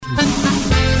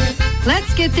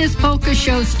Let's get this polka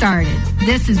show started.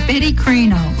 This is Betty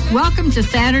Crino. Welcome to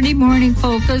Saturday Morning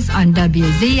Polkas on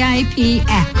WZIP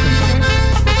Akron.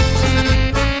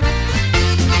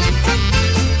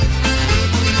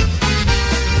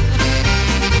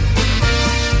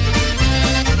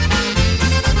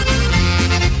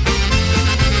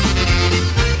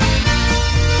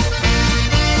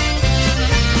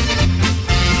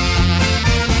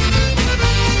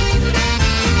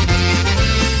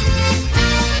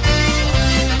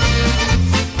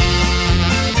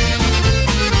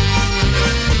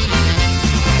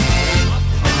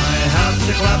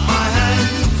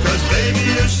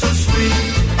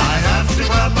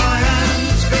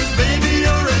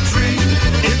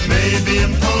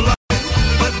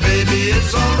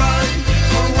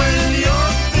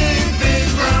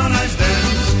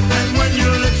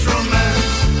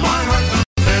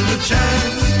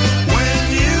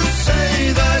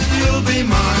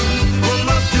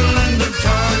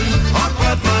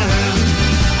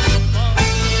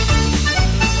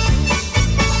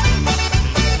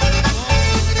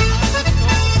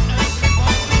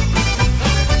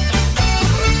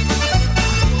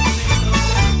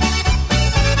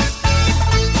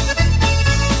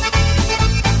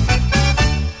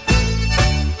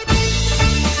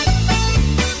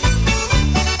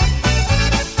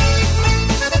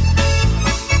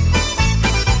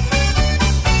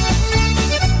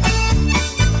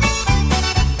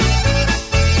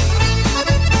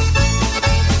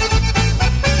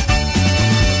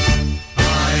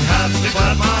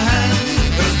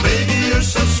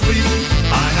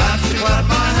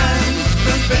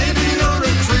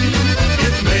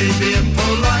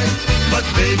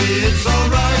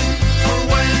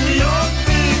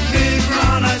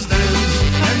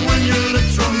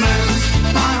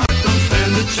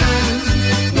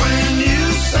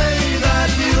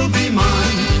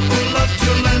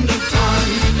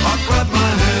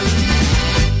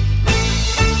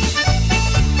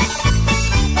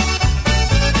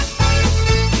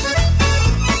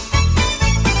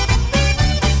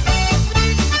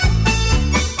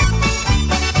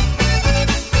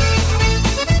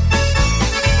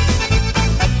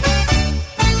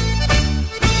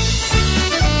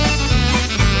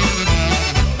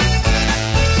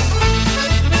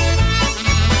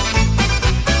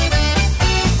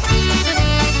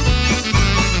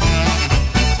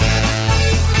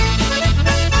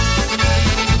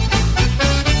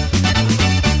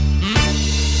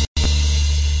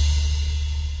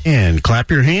 And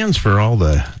clap your hands for all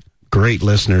the great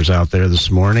listeners out there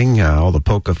this morning, all the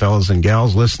polka fellas and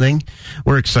gals listening.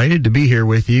 We're excited to be here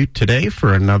with you today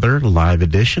for another live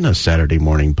edition of Saturday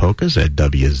Morning Polkas at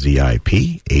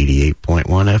WZIP 88.1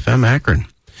 FM Akron.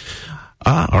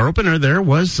 Our opener there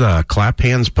was Clap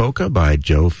Hands Polka by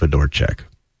Joe Fedorchak.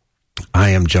 I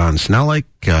am John Snellick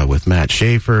with Matt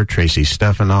Schaefer, Tracy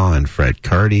Stefanow, and Fred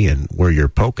Cardy, and we're your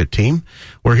polka team.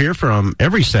 We're here from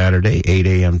every Saturday, 8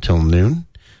 a.m. till noon,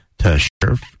 to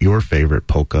share your favorite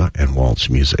polka and waltz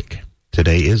music.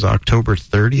 Today is October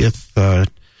 30th,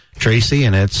 Tracy,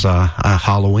 and it's a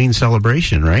Halloween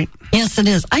celebration, right? Yes, it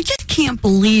is. I just can't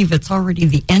believe it's already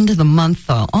the end of the month,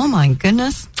 though. Oh, my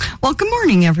goodness. Well, good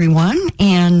morning, everyone,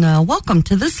 and welcome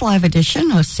to this live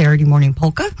edition of Saturday Morning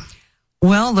Polka.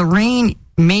 Well, the rain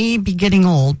may be getting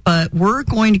old, but we're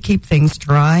going to keep things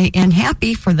dry and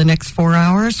happy for the next 4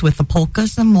 hours with the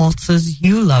polkas and waltzes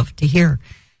you love to hear.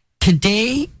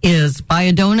 Today is Buy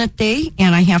a Donut Day,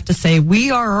 and I have to say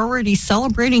we are already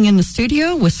celebrating in the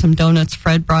studio with some donuts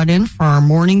Fred brought in for our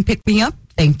morning pick-me-up.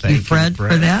 Thank you, Fred,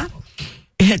 for that.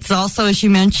 It's also, as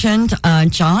you mentioned,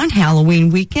 John,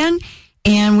 Halloween weekend,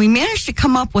 and we managed to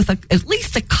come up with at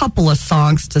least a couple of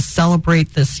songs to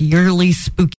celebrate this yearly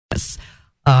spookiness.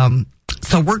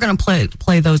 So we're going to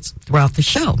play those throughout the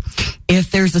show.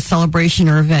 If there's a celebration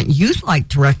or event you'd like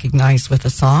to recognize with a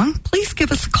song, please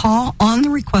give us a call on the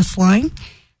request line.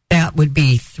 That would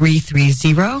be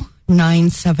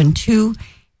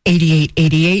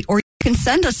 330-972-8888, or you can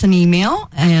send us an email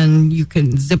and you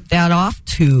can zip that off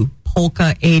to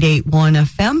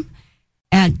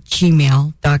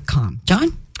polka881fm@gmail.com.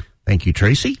 John? Thank you,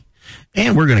 Tracy.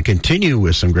 And we're going to continue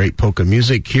with some great polka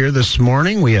music here this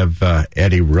morning. We have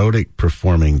Eddie Rodick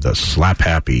performing the Slap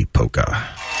Happy Polka.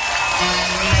 Slap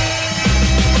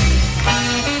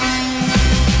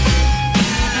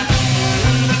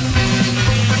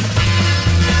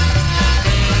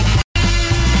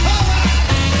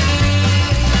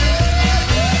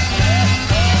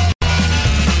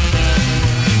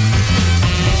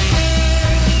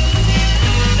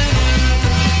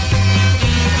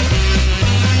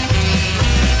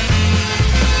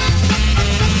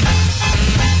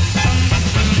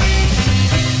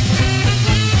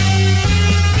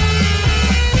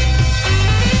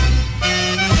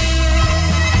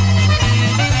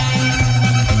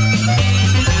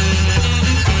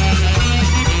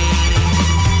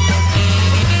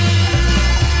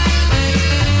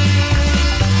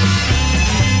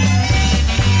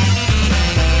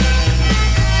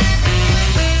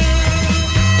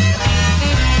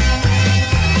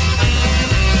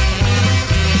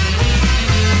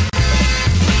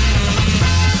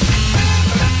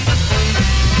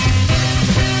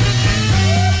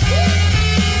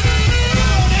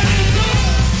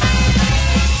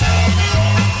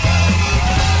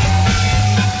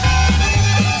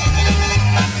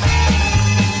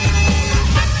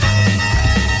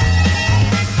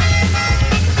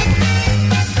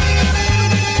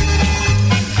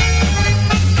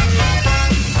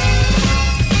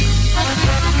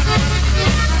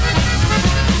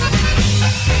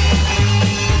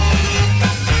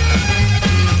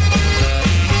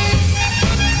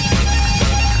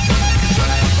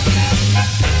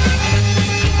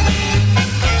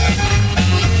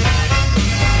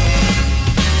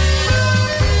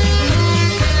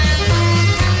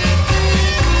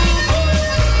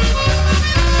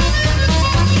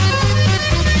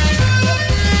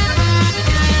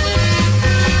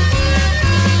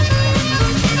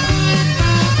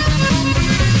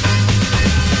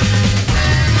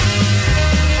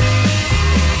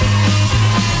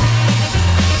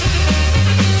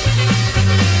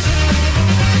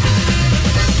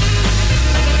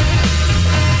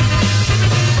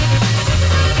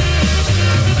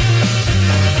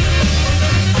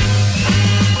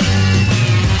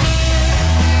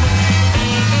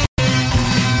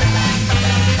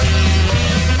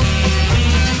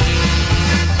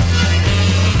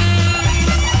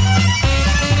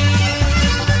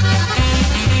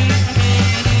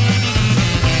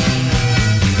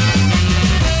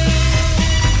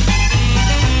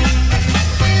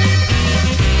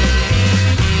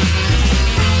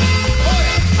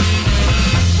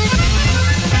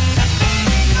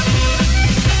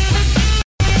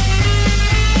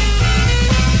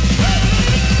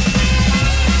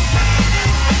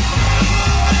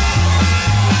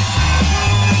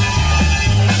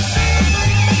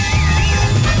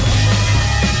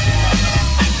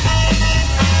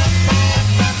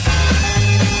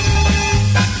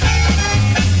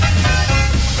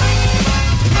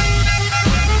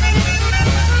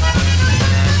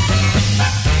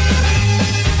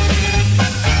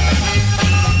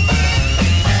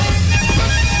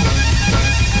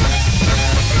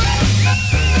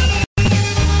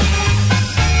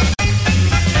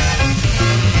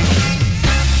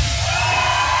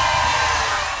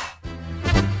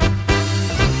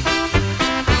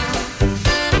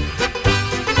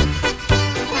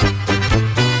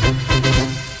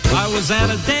was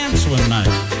at a dance one night.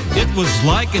 It was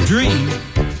like a dream.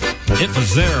 It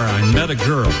was there I met a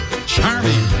girl,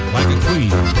 charming like a queen.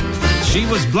 She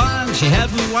was blonde, she had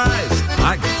blue eyes,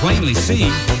 I could plainly see.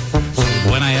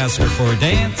 So when I asked her for a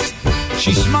dance,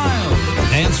 she smiled and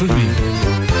danced with me.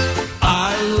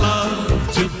 I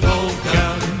love to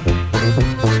polka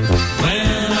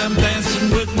when I'm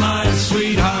dancing with my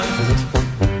sweetheart.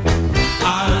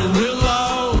 I will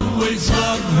always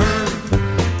love her,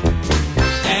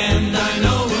 and I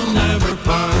know we'll never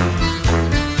part.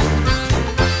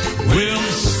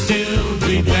 We'll still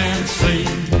be dancing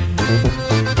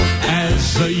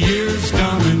as the years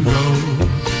come and go,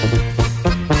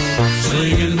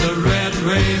 singing the Red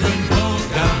Raven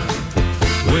polka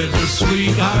with the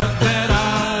sweetheart that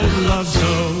I love so.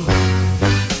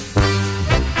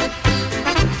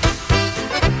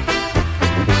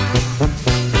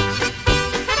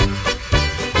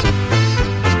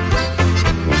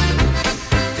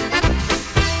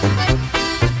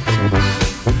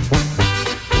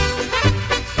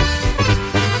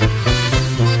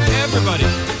 Everybody,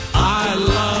 I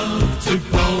love to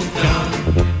polka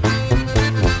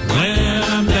when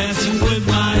I'm dancing with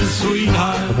my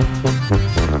sweetheart.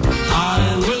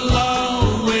 I will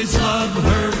always love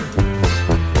her,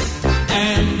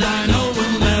 and I know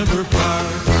we'll never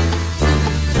part.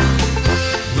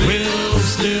 We'll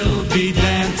still be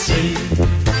dancing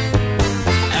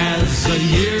as the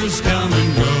years come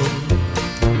and go,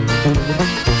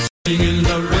 singing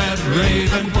the Red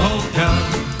Raven polka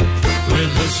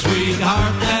with the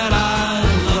sweetheart that I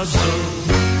love so.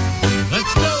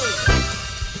 Let's go!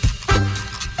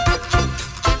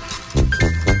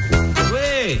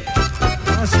 Wait,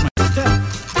 lost my step.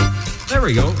 There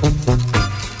we go.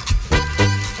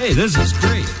 Hey, this is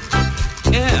great.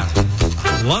 Yeah,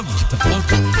 I love the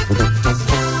polka.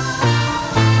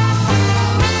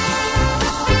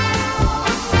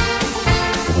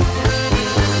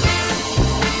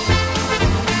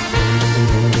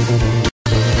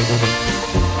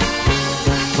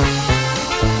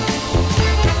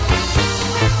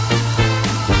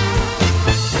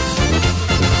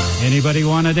 Anybody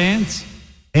want to dance?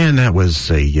 And that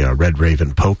was a Red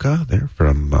Raven polka there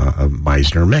from a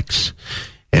Meisner mix.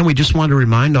 And we just want to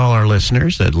remind all our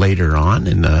listeners that later on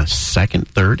in the second,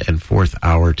 third, and fourth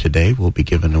hour today, we'll be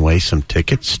giving away some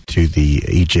tickets to the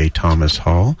E.J. Thomas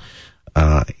Hall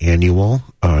annual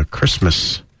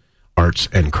Christmas Arts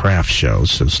and Crafts Show.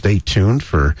 So stay tuned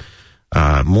for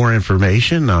more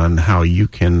information on how you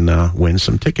can win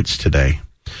some tickets today.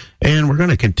 And we're going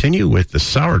to continue with the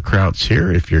sauerkrauts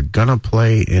here. If you're going to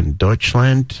play in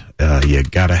Deutschland, you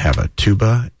got to have a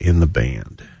tuba in the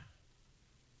band.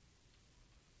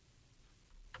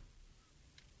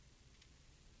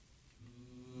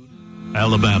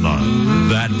 Alabama,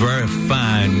 that very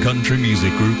fine country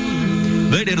music group.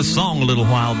 They did a song a little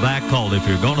while back called If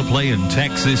You're Gonna Play in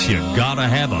Texas, You Gotta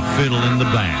Have a Fiddle in the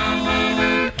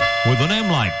Band. With a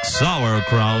name like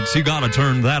sauerkrauts, you gotta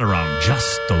turn that around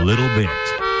just a little bit.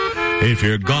 If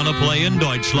you're gonna play in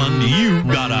Deutschland, you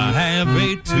gotta have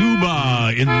a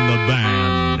tuba in the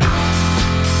band.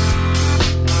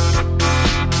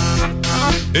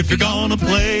 If you're gonna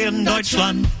play in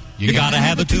Deutschland, you gotta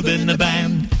have a tuba in the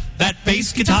band. That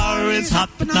bass guitar is hot,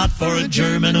 but not for a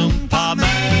German oompa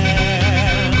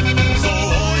man. So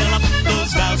oil up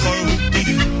those valves for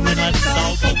whoop-de-doo and let's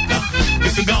all polka.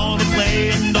 If you're gonna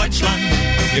play in Deutschland,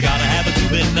 you gotta have a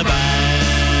tuba in the band.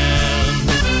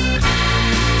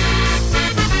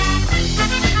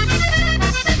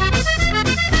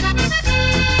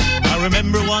 I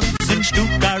remember once in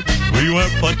Stuttgart, we were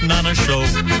putting on a show,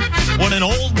 when an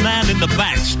old man in the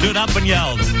back stood up and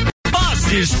yelled,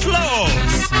 "Bust is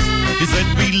close!" He said,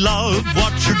 "We love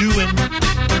what you're doing.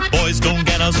 Boys, don't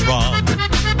get us wrong.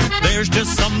 There's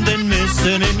just something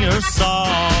missing in your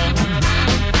song.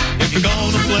 If you're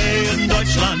gonna play in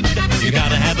Deutschland, you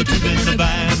gotta have a tuba in the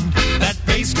band. That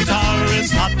bass guitar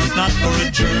is hot, not for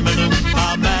a German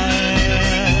oompa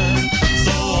man.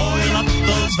 So oil up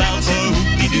those valves for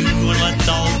whoop-de-doo and let's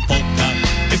all polka.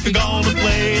 If you're gonna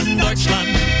play in Deutschland,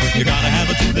 you gotta have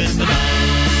a tuba in the band."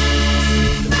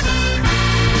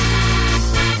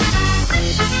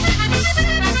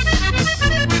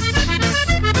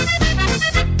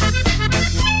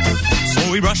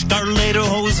 So we brushed our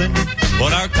lederhosen,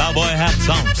 put our cowboy hats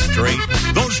on straight.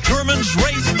 Those Germans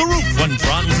raised the roof when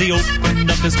Franzi opened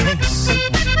up his case.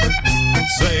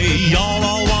 Say, y'all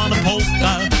all want a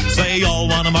polka, say y'all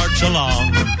want to march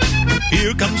along.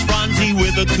 Here comes Franzi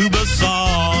with a tuba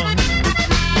song.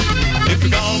 If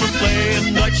you're gonna play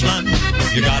in Deutschland,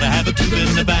 you gotta have a tuba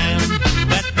in the band.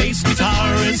 That bass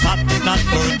guitar is hot, not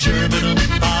for a German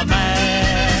oompa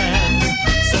man.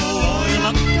 So oil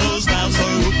up those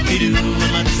whoop-de-doo,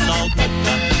 and let's all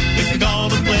polka. If you're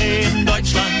gonna play in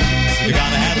Deutschland, you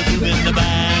gotta have a tube in the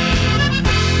band.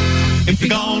 If you're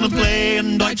gonna play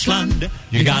in Deutschland,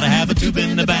 you gotta have a tube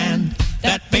in the band.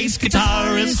 That bass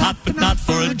guitar is hot, but not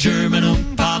for a German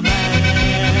oompa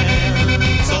man.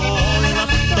 So oil up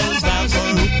those valves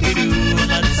for whoop-de-doo, and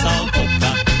let's all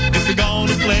polka. If you're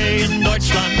gonna play in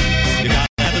Deutschland, you gotta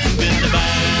have a tube in the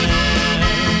band.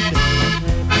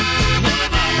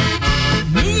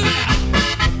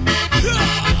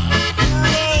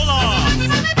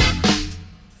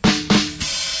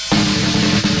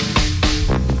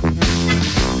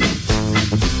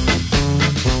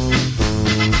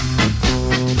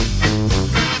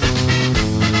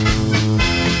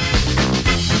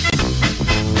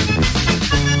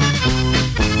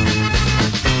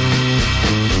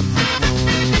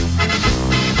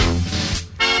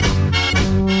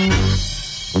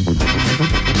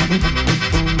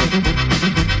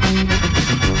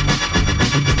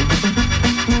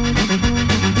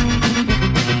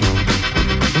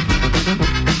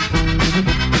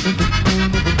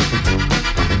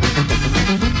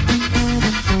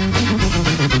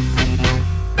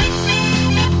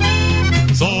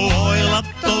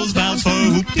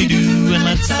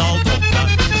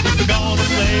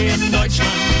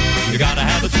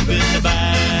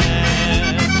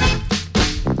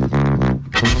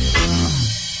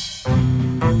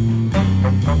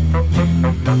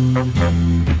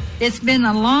 It's been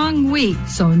a long week,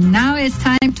 so now it's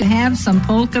time to have some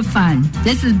polka fun.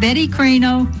 This is Betty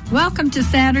Crano. Welcome to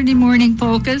Saturday Morning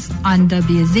Polkas on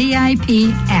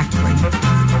WZIP Akron.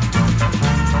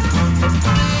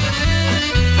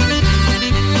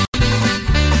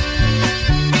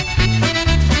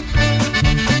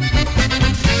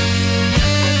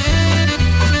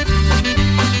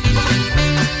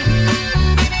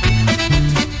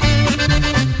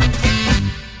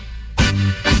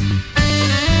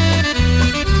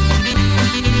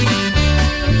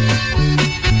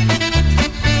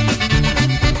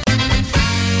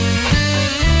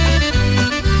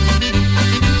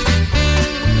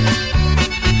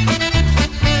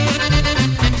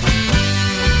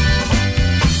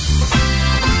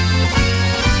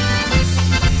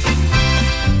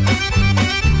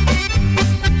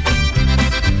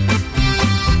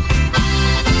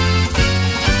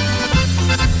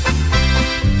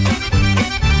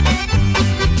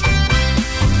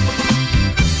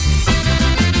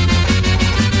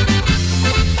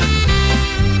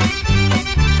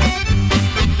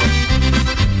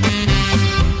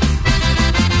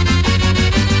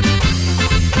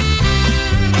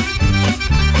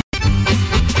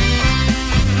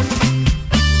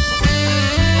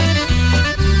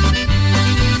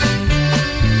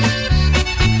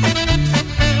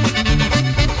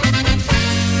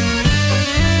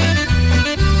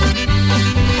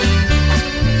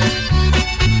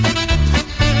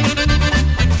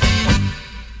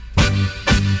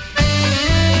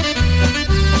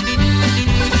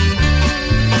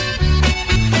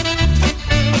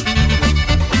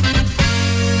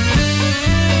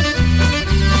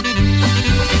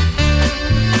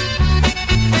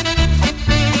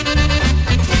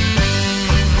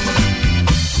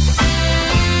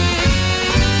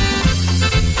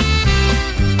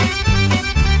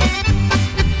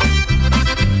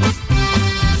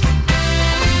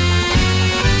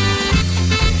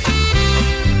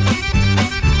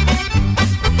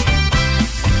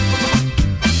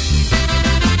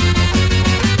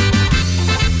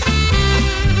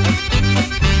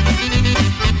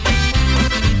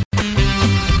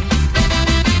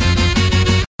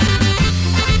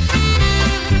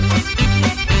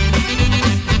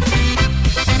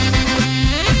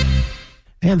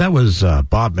 And that was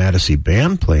Bob Mattisey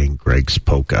Band playing Greg's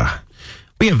Polka.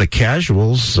 We have the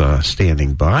Casuals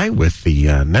standing by with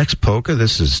the next polka.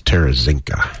 This is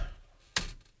Terazinka.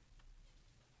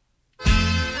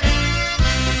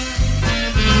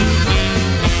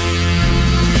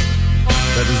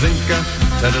 Terazinka,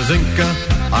 Terazinka,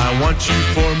 I want you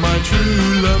for my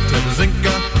true love.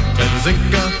 Terazinka,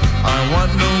 Terazinka, I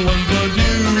want no one but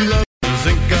you. Love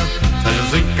Terazinka,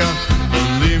 Terazinka,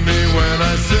 believe me when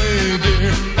I say,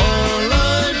 dear, all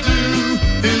I do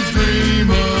is dream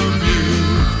of you.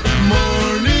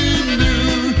 Morning,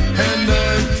 noon, and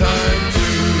nighttime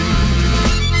too.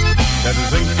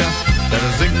 Terazinka,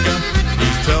 Terazinka,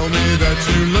 please tell me that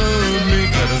you love me.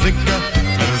 Terazinka,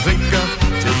 Terazinka,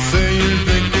 just say you're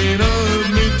thinking of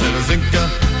me. Terazinka,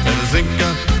 Terazinka,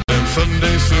 then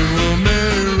someday soon we'll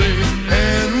marry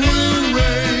and we'll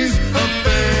raise a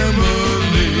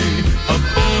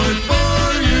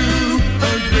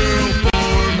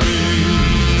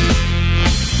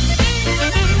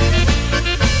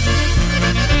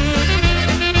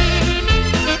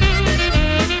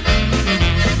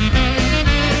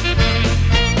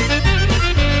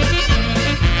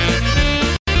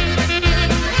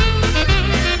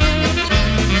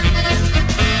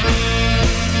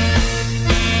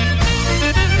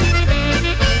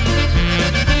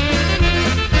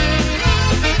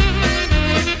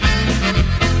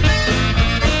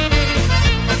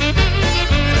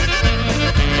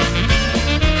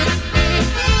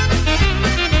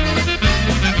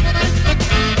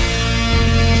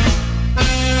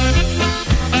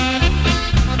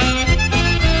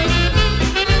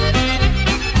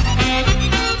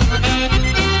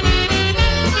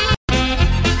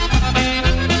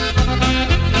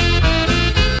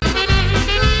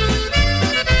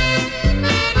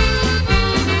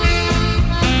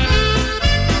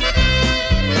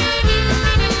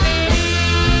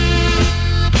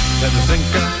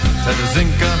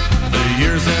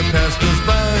that passed us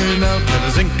by. Now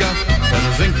Terezinka,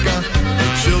 Terezinka, the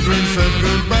children said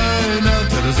goodbye. Now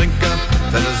Terezinka,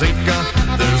 Terezinka,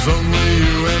 there's only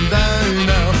you and I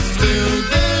now. Still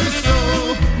there's so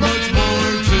much more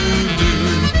to do,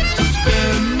 to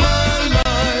spend my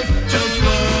life just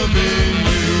loving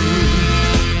you.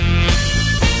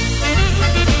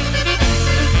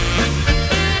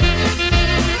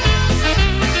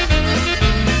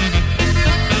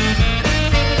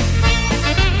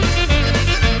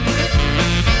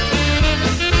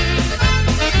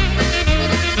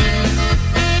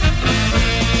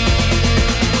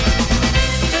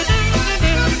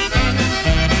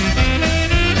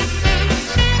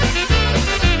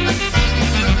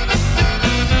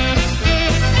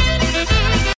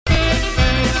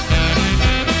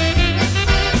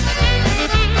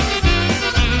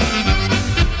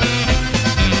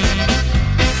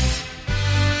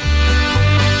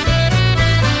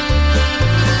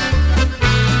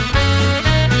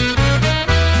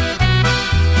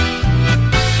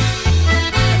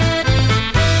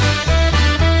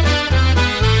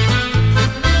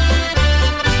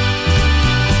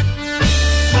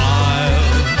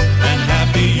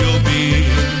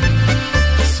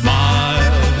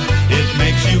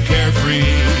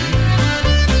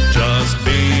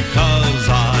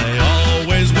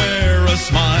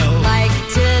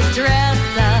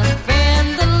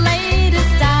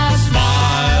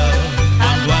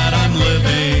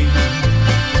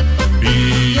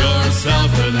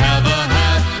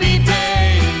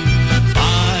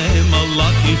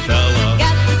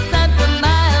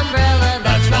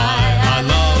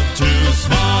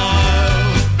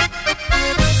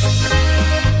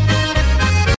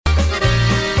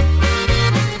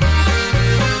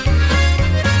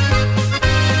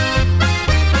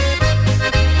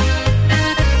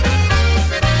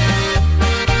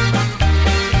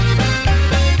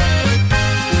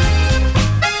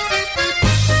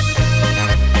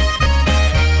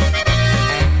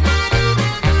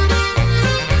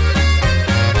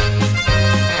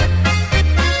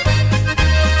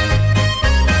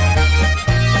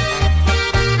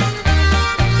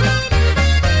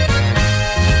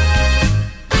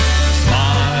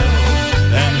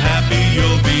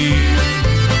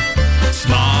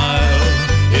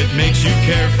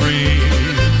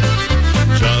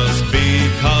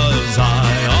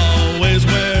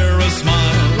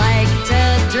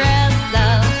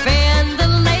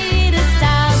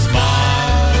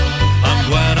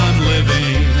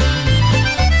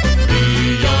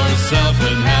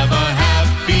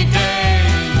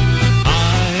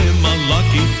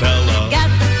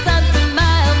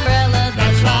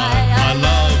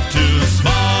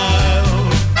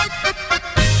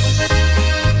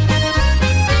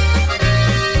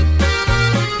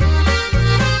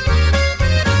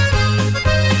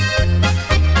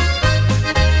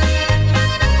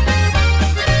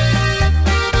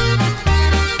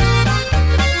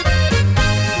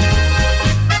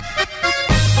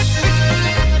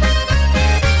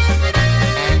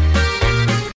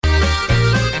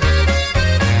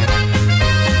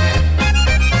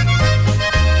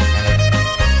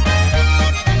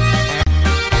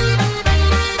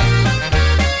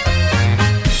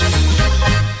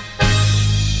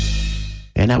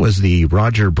 That was the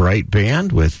Roger Bright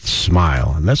Band with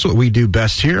Smile. And that's what we do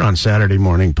best here on Saturday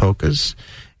Morning Polkas.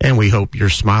 And we hope you're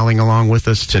smiling along with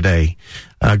us today.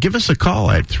 Give us a call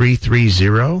at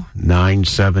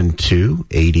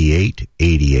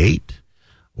 330-972-8888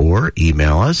 or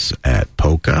email us at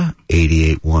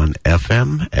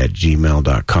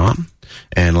polka881fm@gmail.com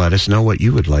and let us know what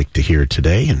you would like to hear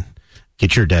today and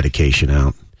get your dedication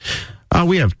out.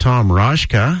 We have Tom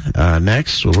Roszka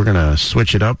next. We're going to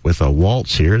switch it up with a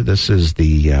waltz here. This is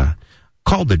the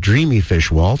called the Dreamy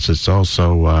Fish Waltz. It's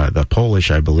also the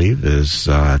Polish, I believe, is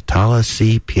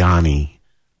Talasy Piani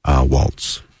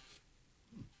waltz.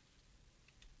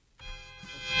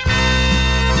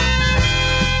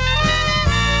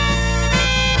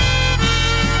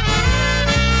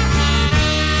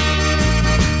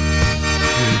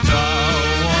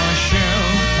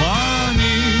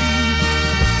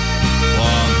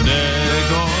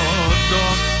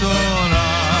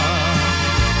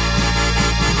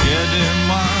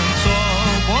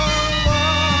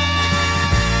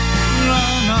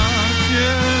 Rana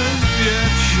jest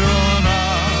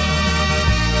wietrzona.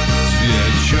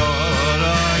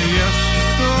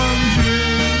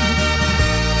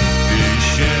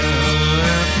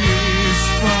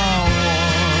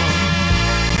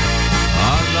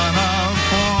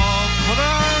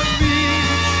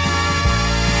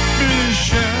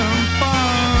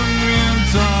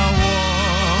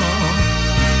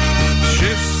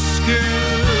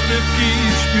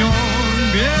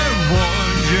 gołębie w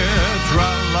wodzie,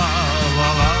 tra la la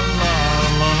la la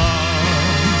la la.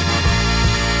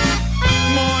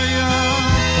 Moja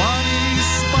pani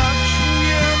spać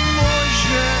nie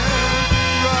może,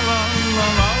 tra la la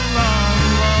la la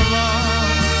la la.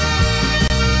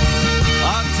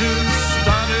 A ty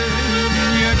stary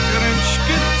nie kręć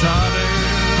gitary,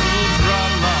 tra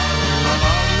la la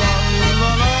la la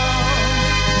la la.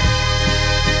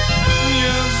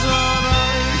 Nie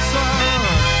zarajca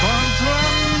kontra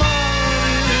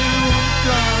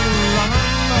Maryłka, la la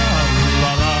la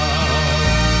la la.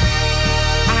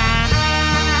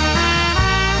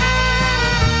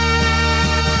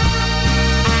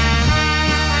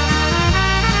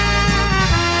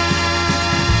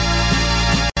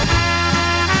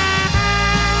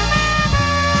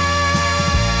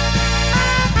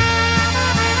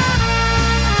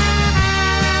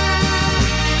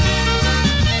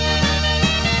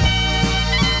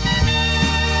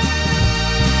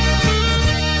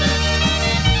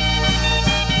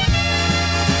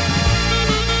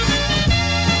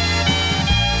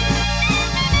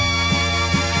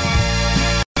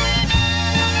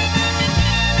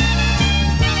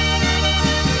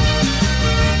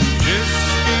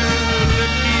 Wszystkie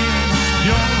leki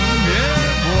śpią nie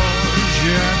w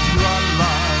wozie, tra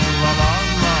la la la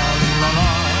la la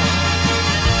la.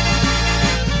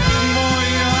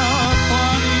 Moja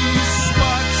pani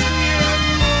spać nie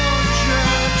może,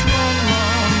 tra la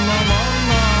la la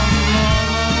la la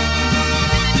la.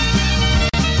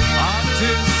 A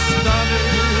ty stary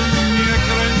nie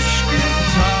kręć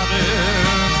gitary,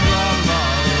 tra la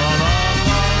la la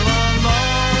la la la.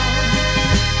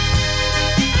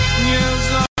 Nie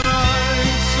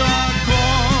zarajca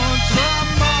kontra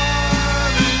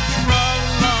Mary, tra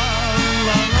la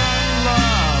la la la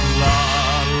la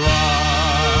la.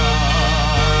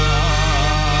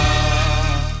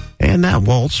 And that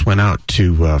waltz went out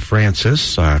to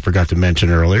Frances. I forgot to mention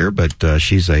earlier, but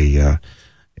she's a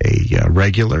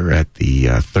regular at the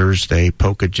Thursday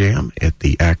Polka Jam at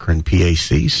the Akron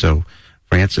PAC. So,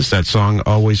 Frances, that song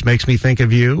always makes me think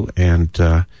of you, and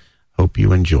hope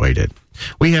you enjoyed it.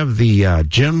 We have the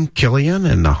Jim Killian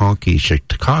and the Honky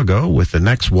Chicago with the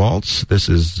next waltz. This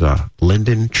is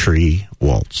Linden Tree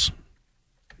Waltz.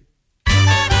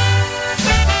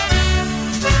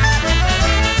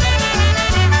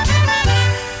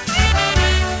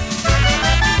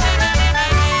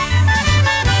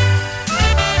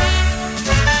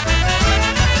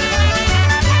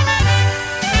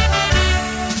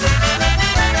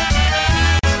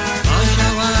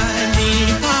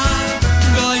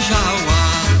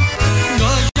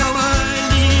 Gorzała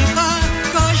lipa,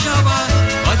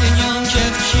 pod nią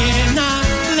dziewczyna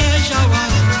leżała,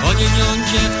 pod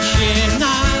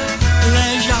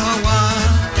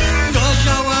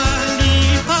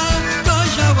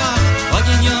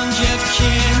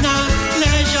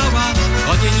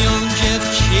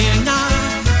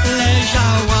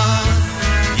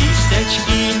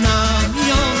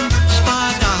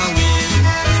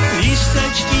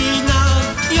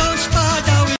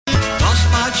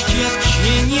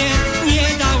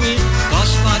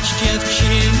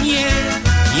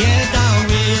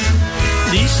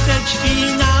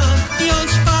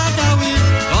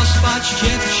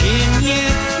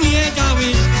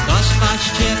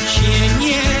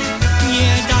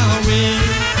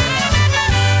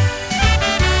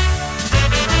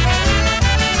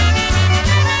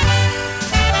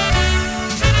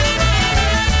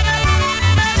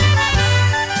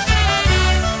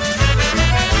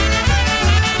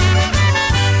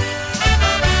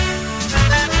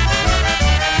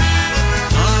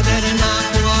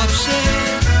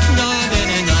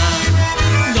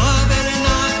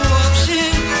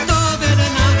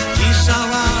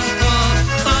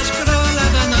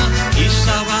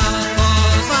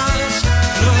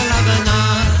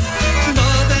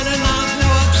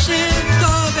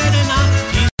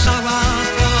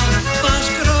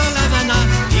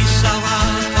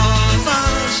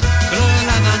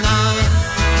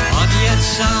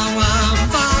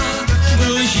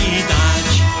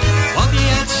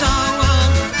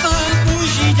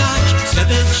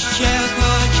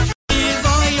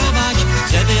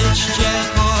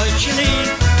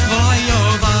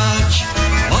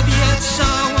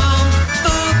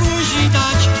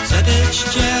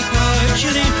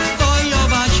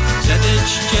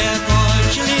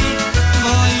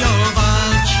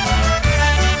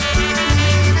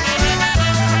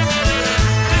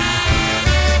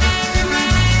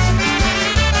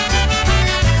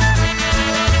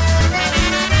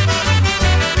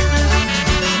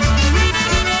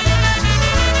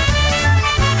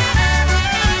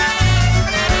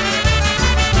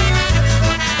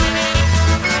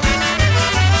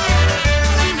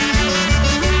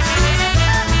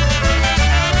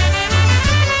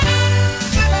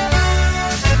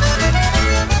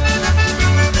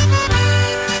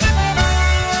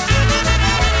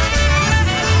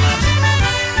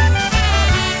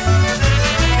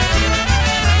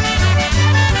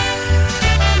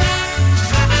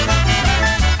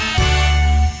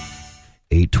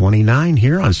 29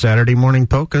 here on Saturday Morning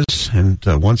Polkas. And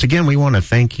once again, we want to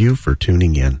thank you for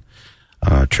tuning in.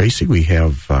 Tracy, we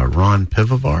have Ron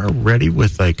Pivovar ready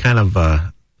with a kind of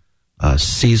a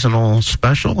seasonal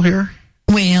special here.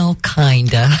 Well,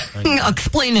 kinda. I'll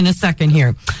explain in a second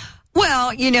here.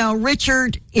 Well,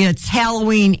 Richard, it's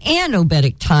Halloween and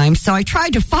obedic time, so I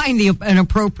tried to find an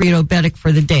appropriate obedic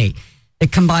for the day.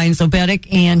 It combines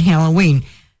obedic and Halloween.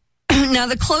 Now,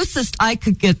 the closest I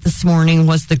could get this morning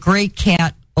was the gray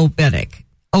cat obedic.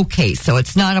 Okay, so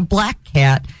it's not a black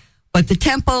cat, but the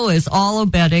tempo is all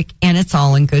obedic, and it's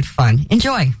all in good fun.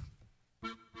 Enjoy.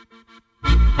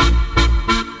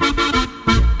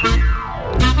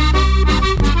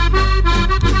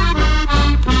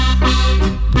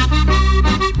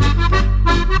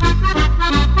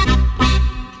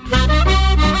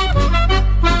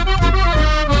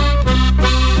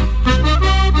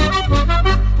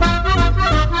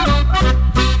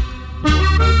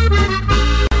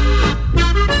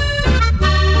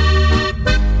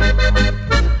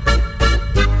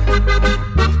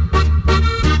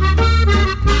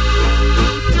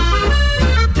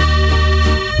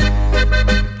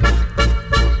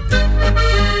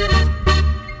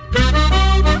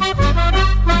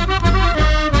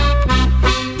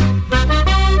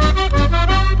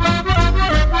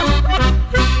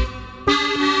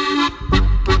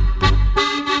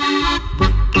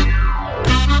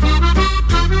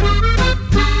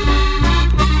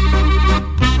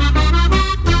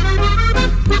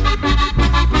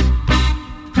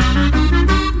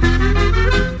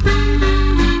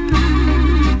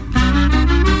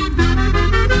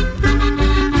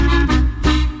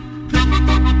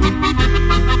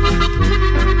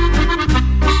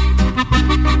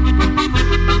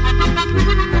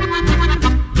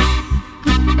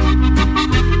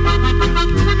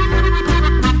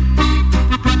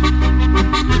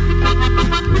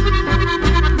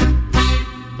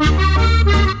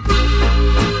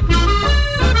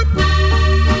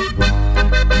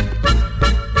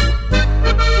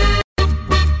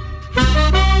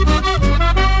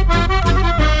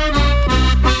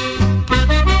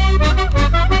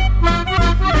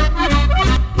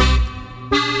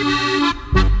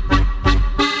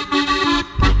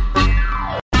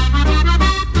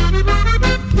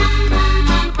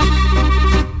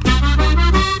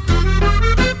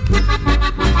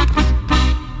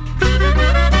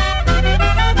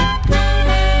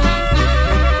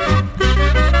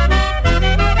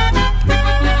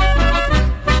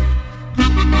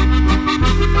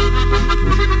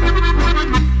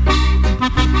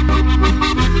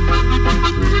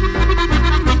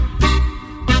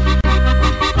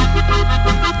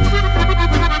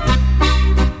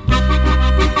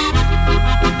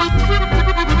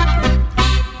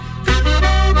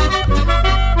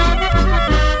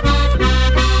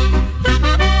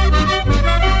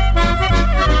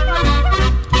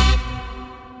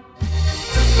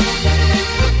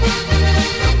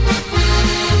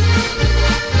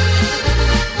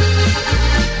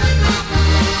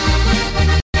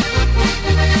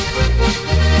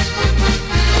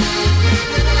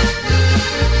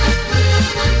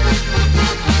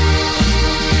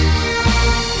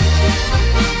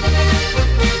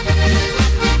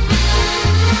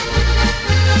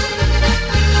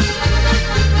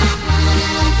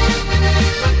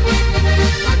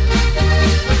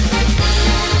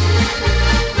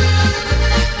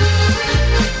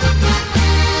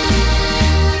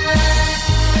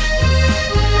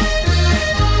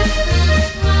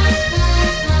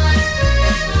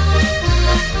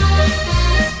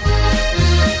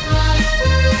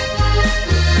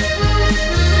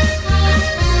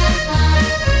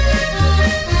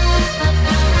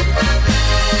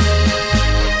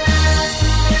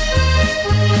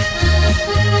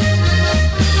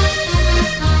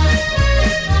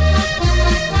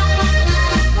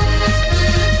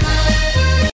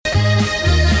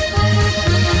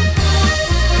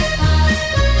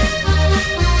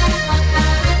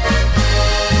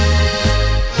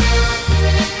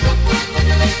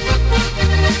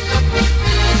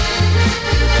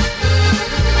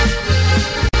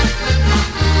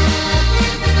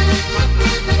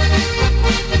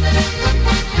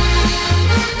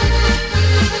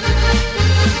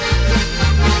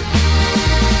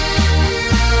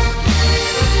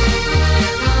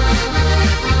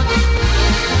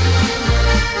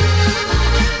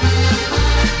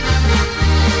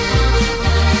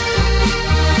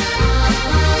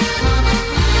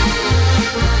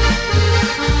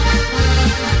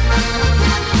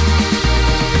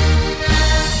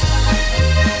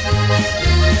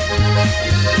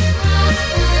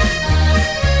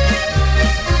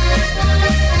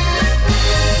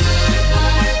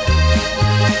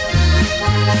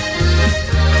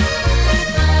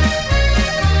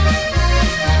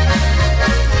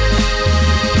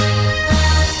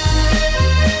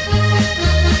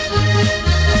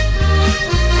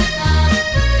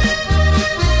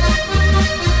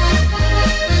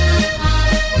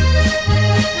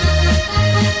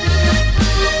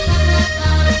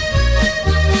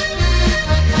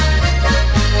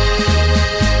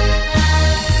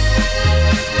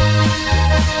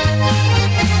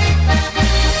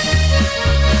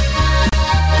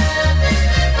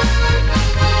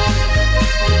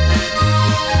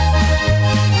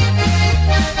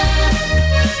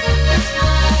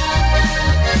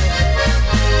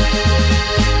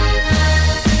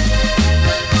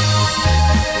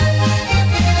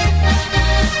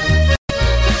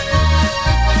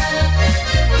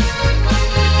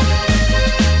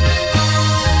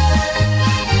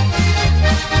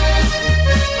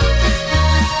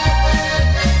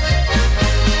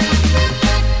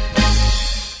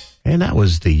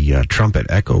 was the Trumpet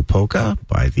Echo Polka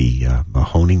by the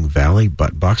Mahoning Valley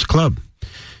Buttbox Club.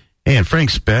 And Frank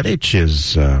Spedich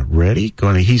is ready.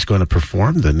 He's going to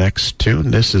perform the next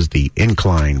tune. This is the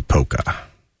Incline Polka.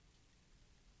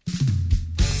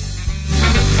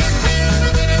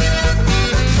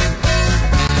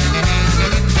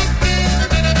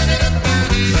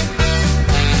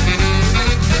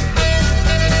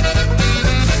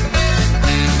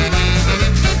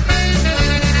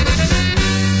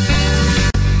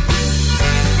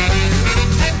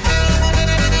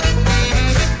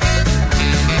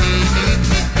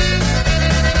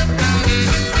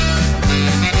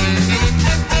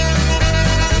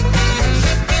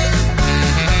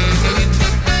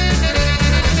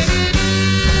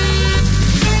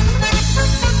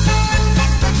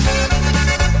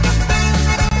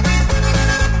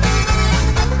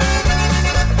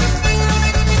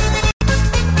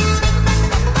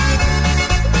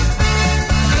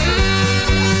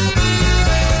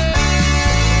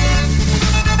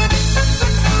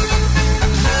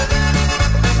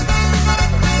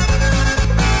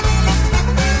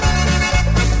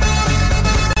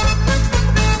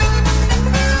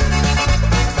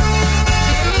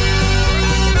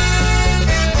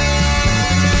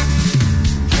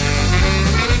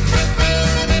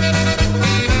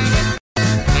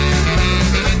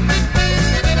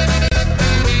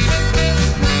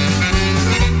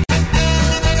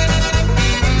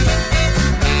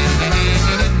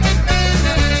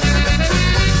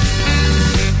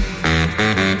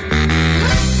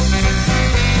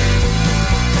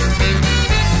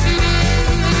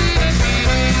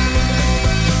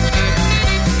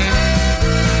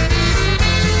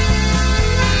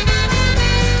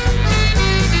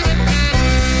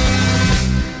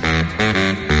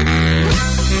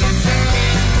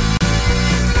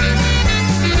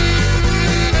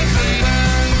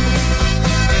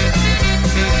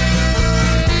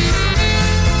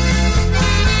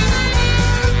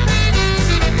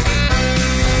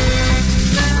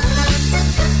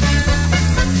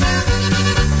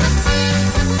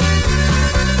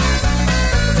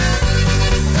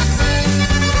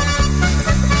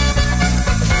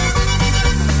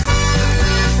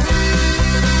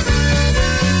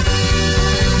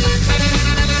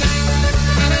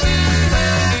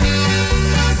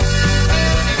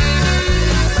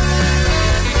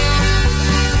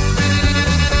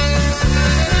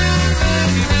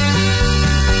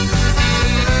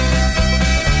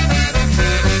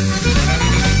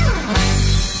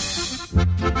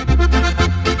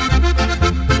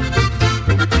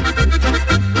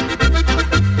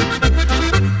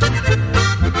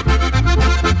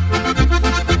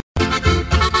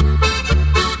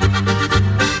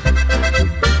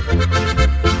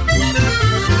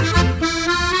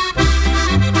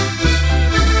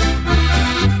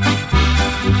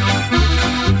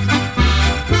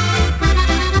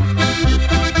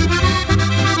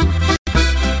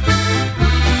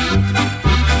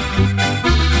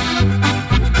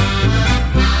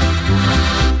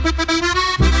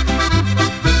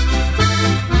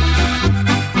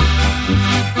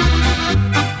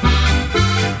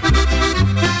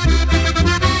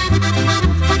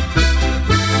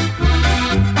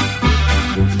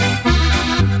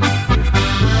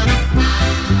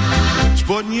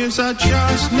 Za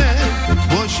ciasne,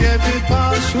 bo się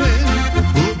wypasłem,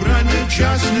 ubranie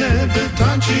ciasne, by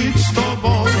tańczyć z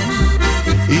tobą.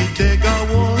 I te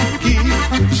gałązki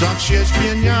zawsze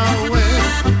zmieniałem,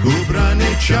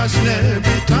 ubranie ciasne,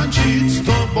 by tańczyć z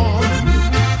tobą.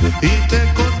 I te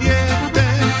kobiety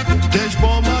też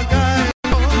pomagają,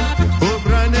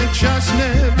 ubranie ciasne,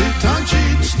 by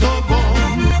tańczyć z tobą.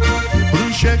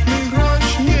 Brusiek mi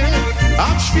rośnie,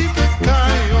 a w świtek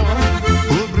kają,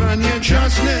 ubranie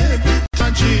ciasne, by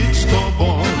tańczyć z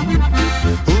tobą.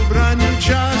 Ubranie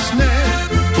ciasne,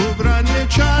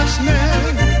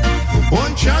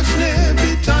 oj ciasne,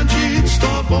 by tańczyć z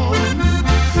tobą.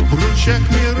 Brusiek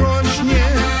mi rośnie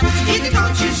i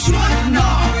tańczyć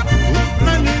ładno,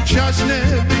 ubranie ciasne,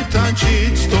 by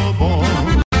tańczyć z tobą.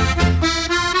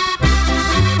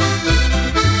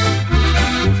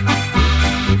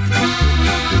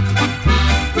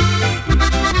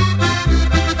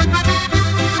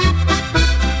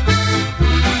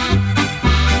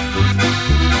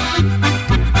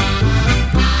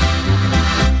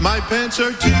 Pants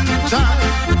are too tight,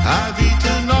 I've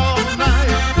eaten all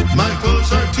night. My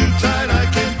clothes are too tight, I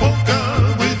can't polka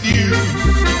with you.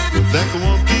 That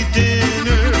won't be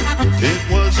dinner, it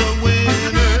was a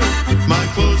winner. My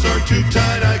clothes are too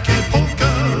tight, I can't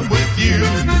polka with you.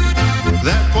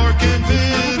 That pork and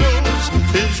victuals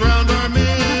is round our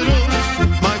middles.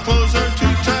 My clothes are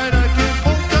too tight, I can't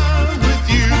polka with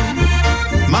you.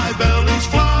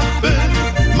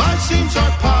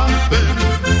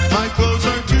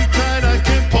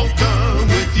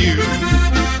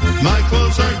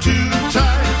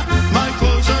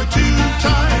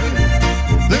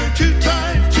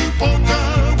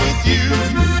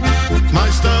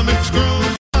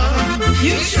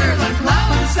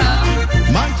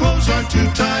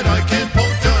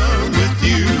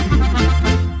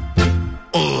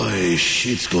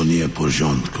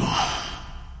 porządku.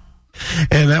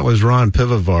 And that was Ron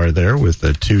Pivovar there with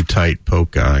the Too Tight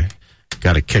Polka.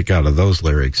 Got a kick out of those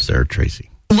lyrics there, Tracy.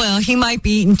 Well, he might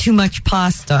be eating too much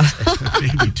pasta.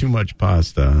 Maybe too much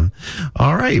pasta.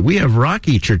 All right, we have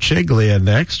Rocky Cerciglia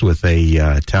next with a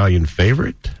Italian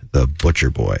favorite, The Butcher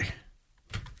Boy.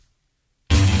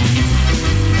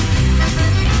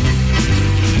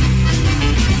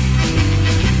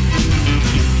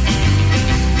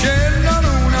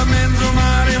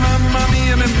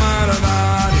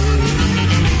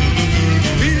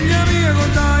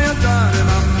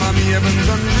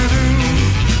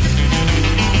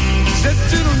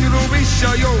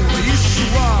 Io, issu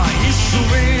va, issu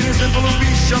viene, se lo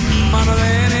piscia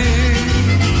manalene.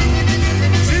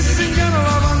 Si ingana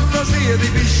la fantasia di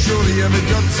pisciolia per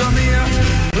piazza mia.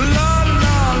 La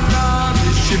la la,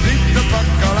 pisci fritta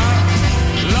baccalà.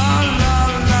 La la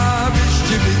la,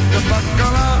 pisci fritta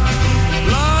baccalà.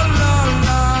 La la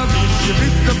la, pisci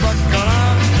fritta baccalà.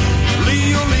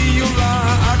 Lio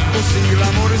la, così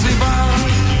l'amore si fa.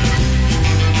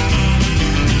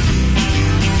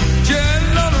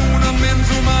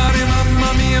 Mare,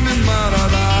 mamma mia, mi impara a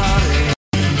dare.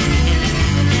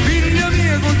 Figlia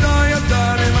mia, contai a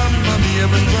dare, mamma mia,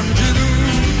 per quanto tu.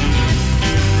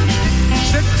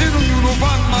 Se te non lo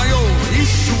fa mai io,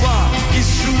 issu va,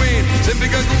 issu viene, sempre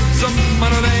che cuzza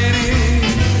manalene.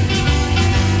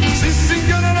 Se si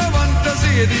ingana la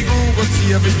fantasia di cuco,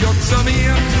 zia, figliozza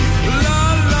mia.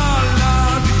 La la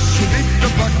la, pisci fritta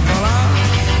baccalà.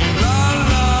 La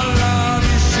la la,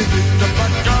 pisci fritta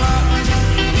baccalà.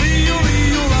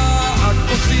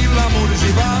 Così l'amore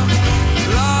si va,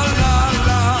 la la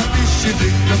la, pisci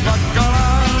fritta baccalà.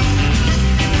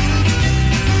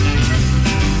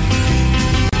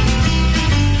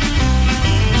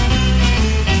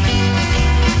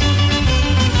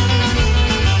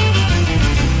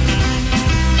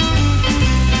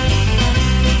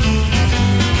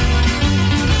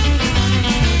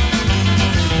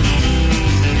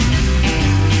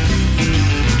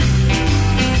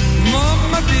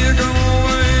 Mamma mia, come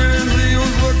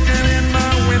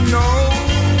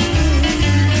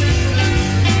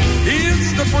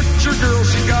the butcher girl,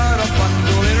 she got a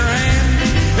bundle in her hand.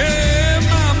 Hey,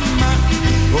 mama,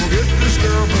 go get this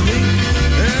girl for me.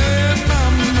 Hey,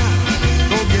 mama,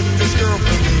 go get this girl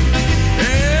for me.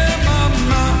 Hey,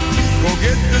 mama, go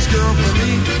get this girl for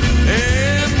me.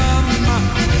 Hey, mama,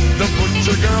 the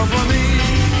butcher girl for me.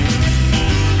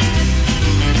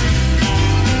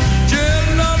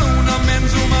 C'è la luna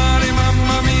mezzo mare,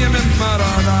 mamma mia, mi impara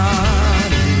a dare.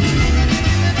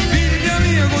 Figlia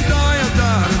mia, go dai a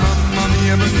dare, mamma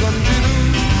mia, per quanto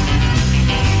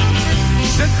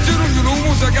se tu non lo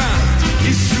musicante,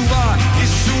 issu va,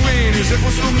 issu viene, se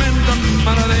questo strumento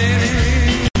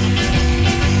manalene.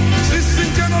 Se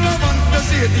sentiamo la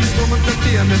fantasia di strumento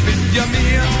a me, figlia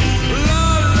mia.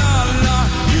 La la la,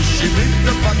 pisci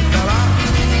fritta baccalà.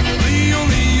 Lio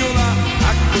la,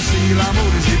 a così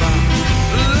l'amore si va.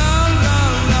 La la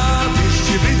la,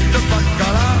 pisci fritta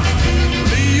baccalà.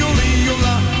 Lio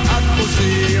la, a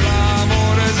così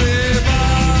l'amore si va.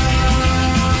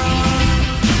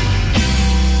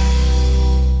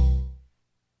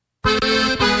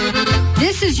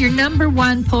 This is your number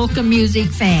one polka music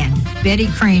fan, Betty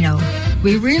Crano.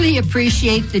 We really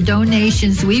appreciate the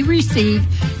donations we receive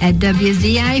at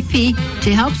WZIP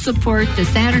to help support the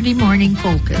Saturday Morning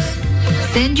Polkas.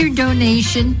 Send your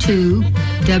donation to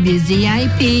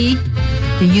WZIP,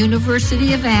 the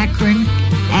University of Akron,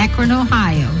 Akron,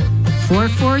 Ohio,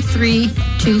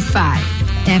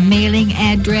 44325. That mailing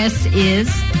address is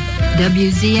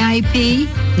WZIP,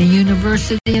 the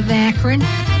University of Akron,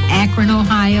 Akron,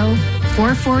 Ohio,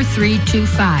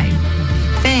 44325.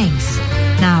 Thanks.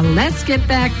 Now let's get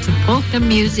back to polka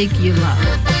music you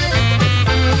love.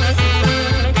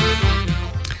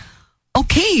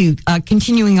 Okay,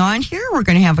 continuing on here, we're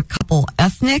going to have a couple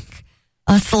ethnic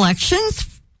selections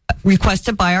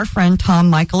requested by our friend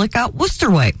Tom Michaelik out Worcester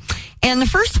Way. And the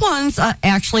first one's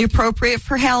actually appropriate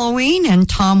for Halloween, and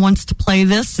Tom wants to play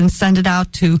this and send it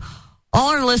out to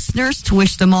all our listeners to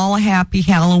wish them all a happy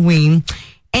Halloween.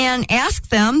 And ask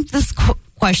them this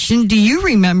question: do you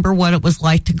remember what it was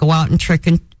like to go out and trick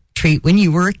and treat when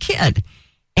you were a kid?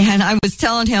 And I was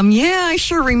telling him, yeah, I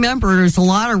sure remember. There's a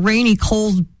lot of rainy,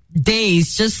 cold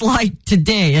days just like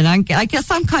today. And I guess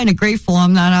I'm kind of grateful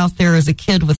I'm not out there as a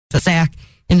kid with a sack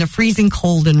in the freezing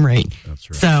cold and rain. That's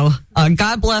right. So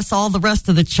God bless all the rest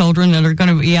of the children that are going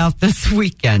to be out this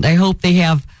weekend. I hope they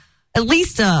have at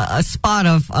least a spot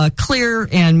of clear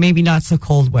and maybe not so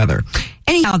cold weather.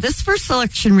 Anyhow, this first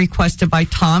selection requested by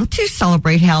Tom to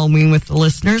celebrate Halloween with the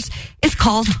listeners is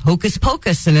called Hocus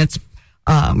Pocus, and it's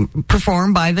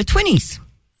performed by the Twinnies.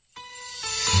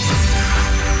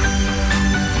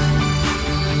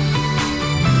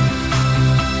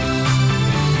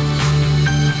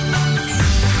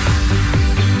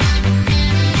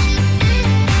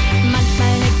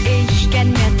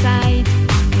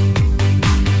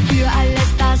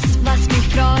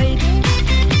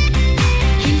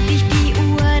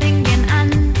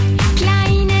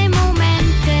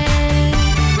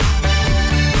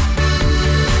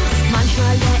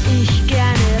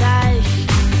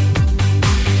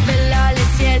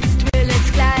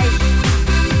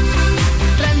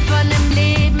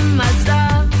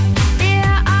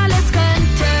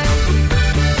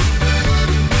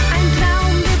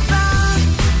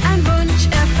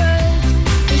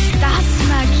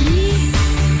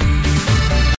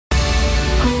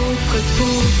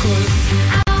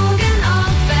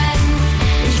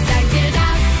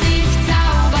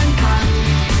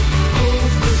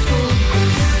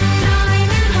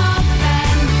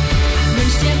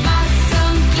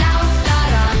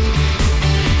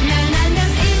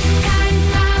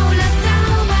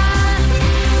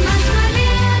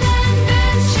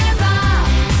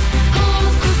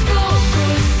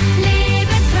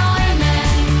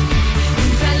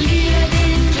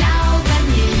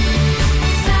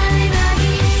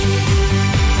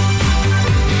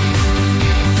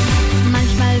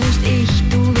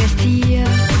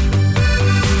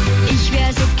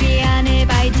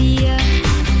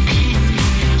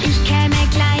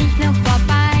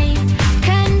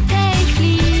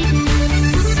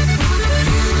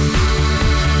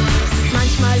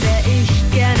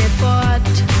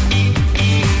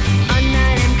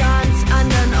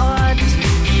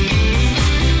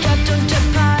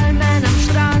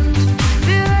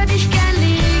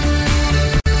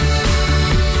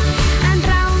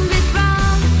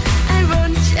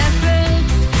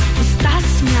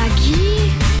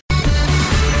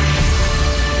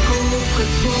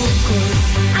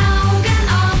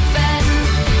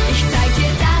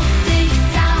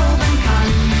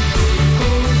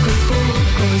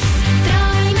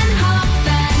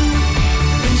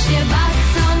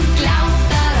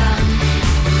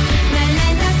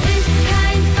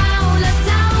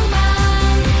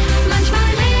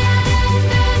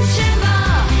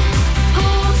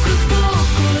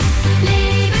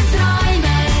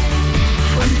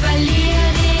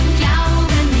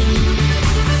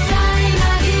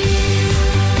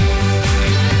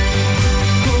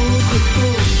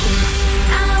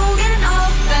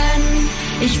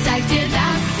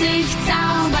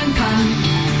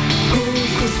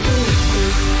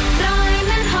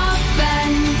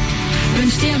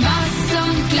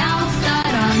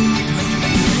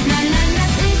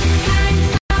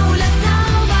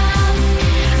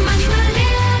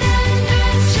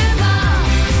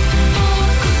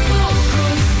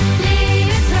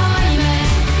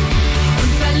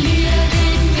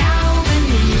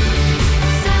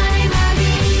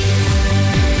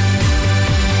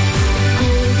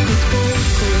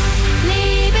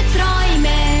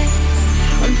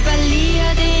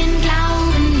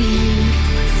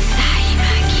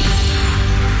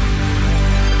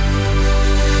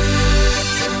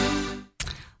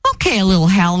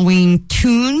 Halloween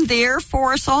tune there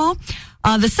for us all.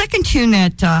 The second tune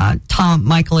that Tom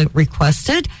Michael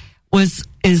requested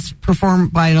is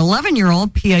performed by an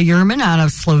 11-year-old Pia Yerman out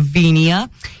of Slovenia.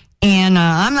 And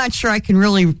I'm not sure I can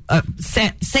really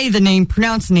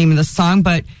pronounce the name of the song,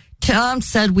 but Tom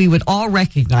said we would all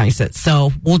recognize it.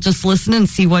 So we'll just listen and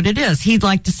see what it is.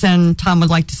 Tom would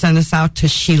like to send this out to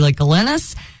Sheila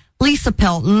Galenis, Lisa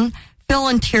Pelton, Phil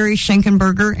and Terry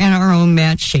Schenkenberger, and our own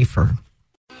Matt Schaefer.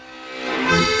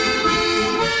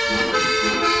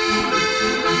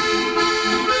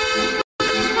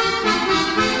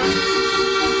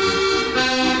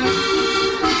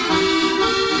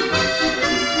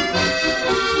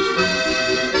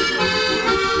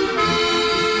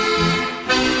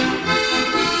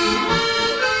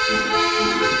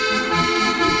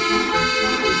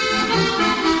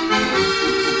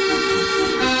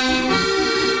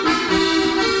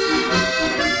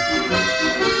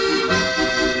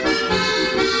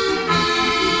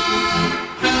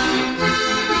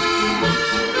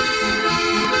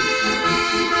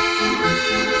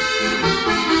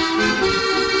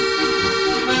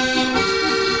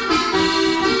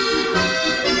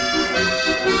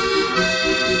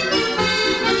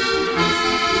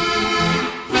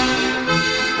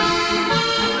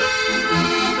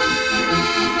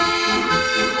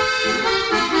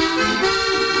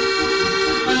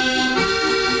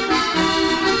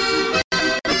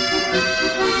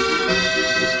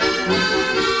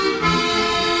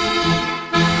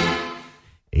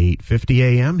 8:50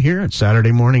 a.m. here at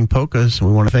Saturday Morning Polkas.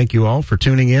 We want to thank you all for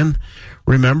tuning in.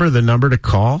 Remember, the number to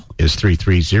call is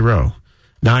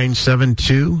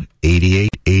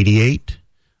 330-972-8888,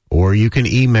 or you can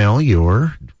email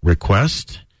your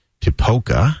request to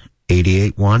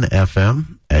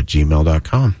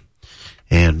polka881fm@gmail.com.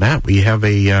 And Matt, we have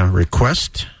a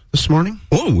request this morning.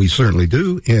 Oh, we certainly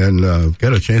do, and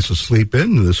got a chance to sleep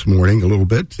in this morning a little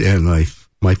bit, and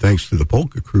my thanks to the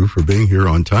Polka crew for being here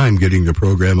on time, getting the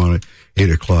program on at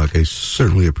 8 o'clock. I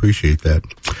certainly appreciate that.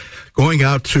 Going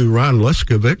out to Ron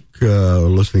Leskovic,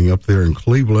 listening up there in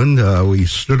Cleveland. We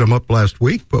stood him up last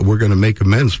week, but we're going to make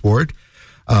amends for it.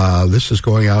 This is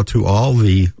going out to all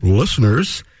the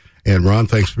listeners. And Ron,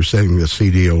 thanks for sending the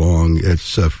CD along.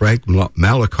 It's Frank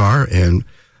Malachar and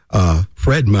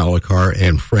Fred Malachar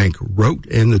and Frank wrote,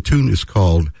 and the tune is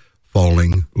called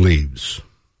Falling Leaves.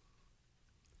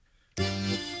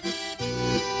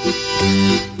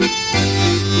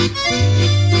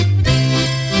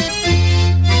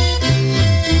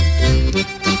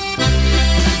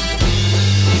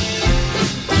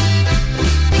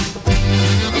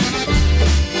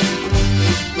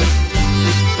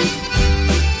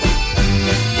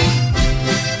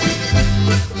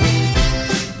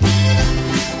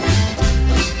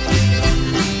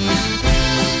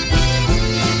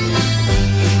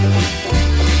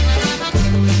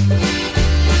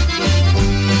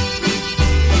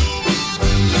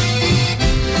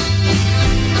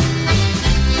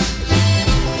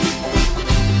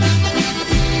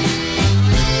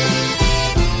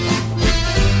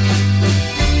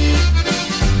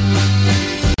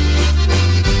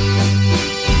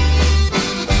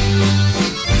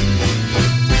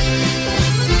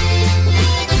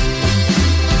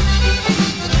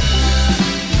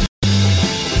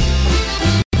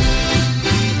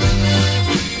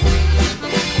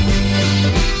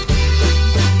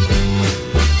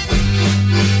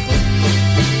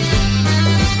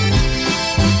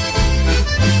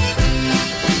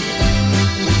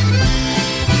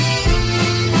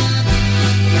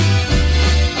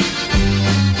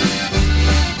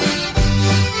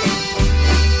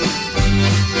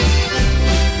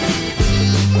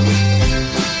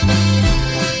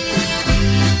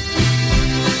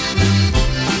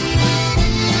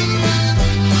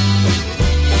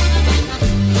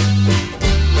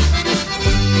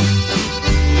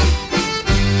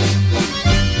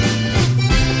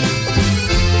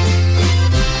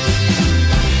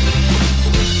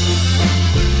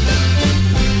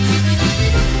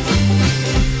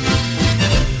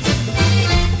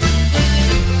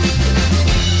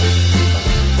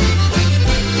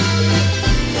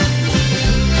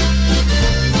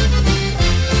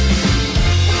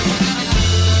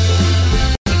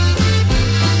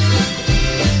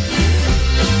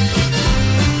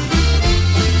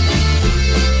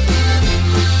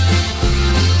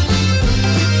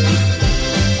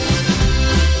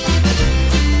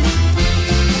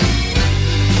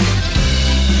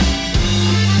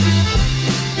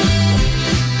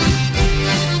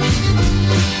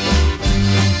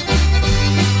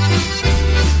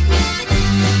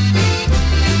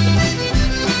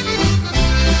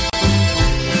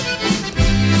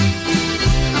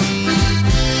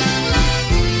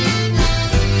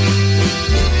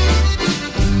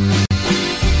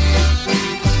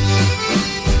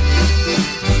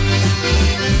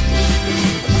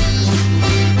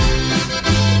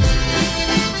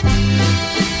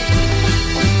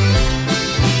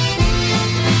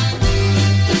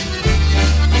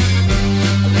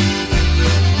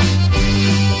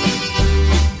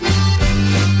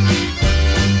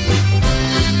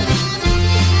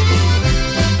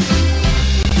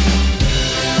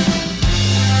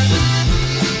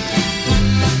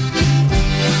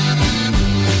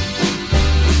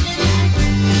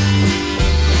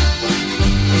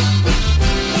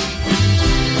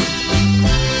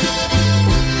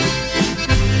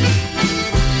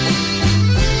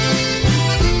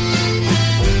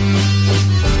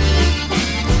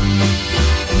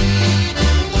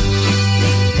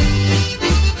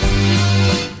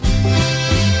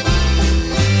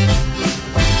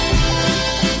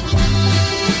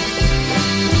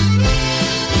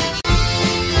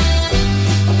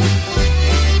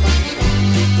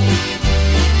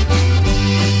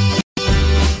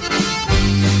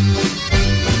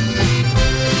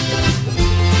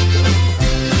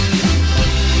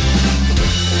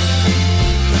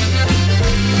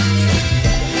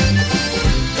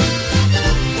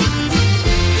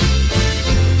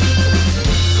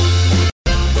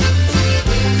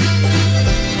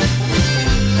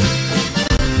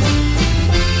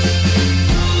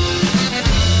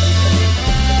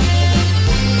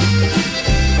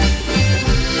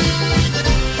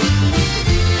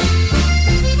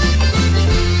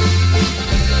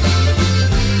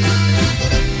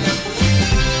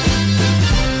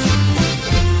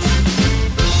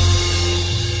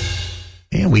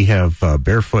 have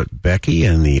Barefoot Becky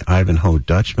and the Ivanhoe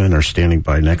Dutchman are standing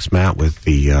by next, Matt, with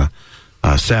the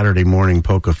Saturday morning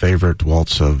polka favorite,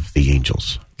 Waltz of the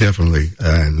Angels. Definitely.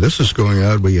 And this is going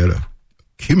out. We had a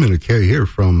communique here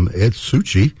from Ed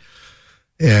Suchi,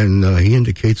 and he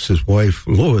indicates his wife,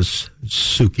 Lois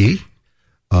Suki,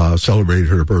 celebrated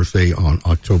her birthday on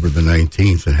October the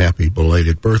 19th, and happy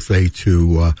belated birthday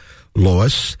to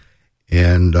Lois.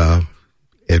 And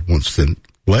Ed wants to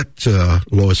let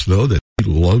Lois know that he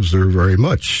loves her very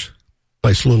much.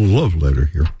 Nice little love letter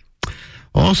here.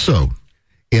 Also,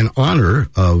 in honor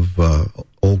of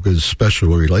Olga's special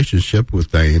relationship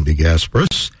with Diane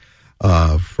DeGasperis,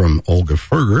 from Olga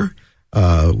Ferger,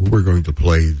 we're going to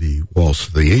play the Waltz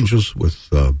of the Angels with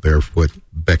Barefoot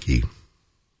Becky.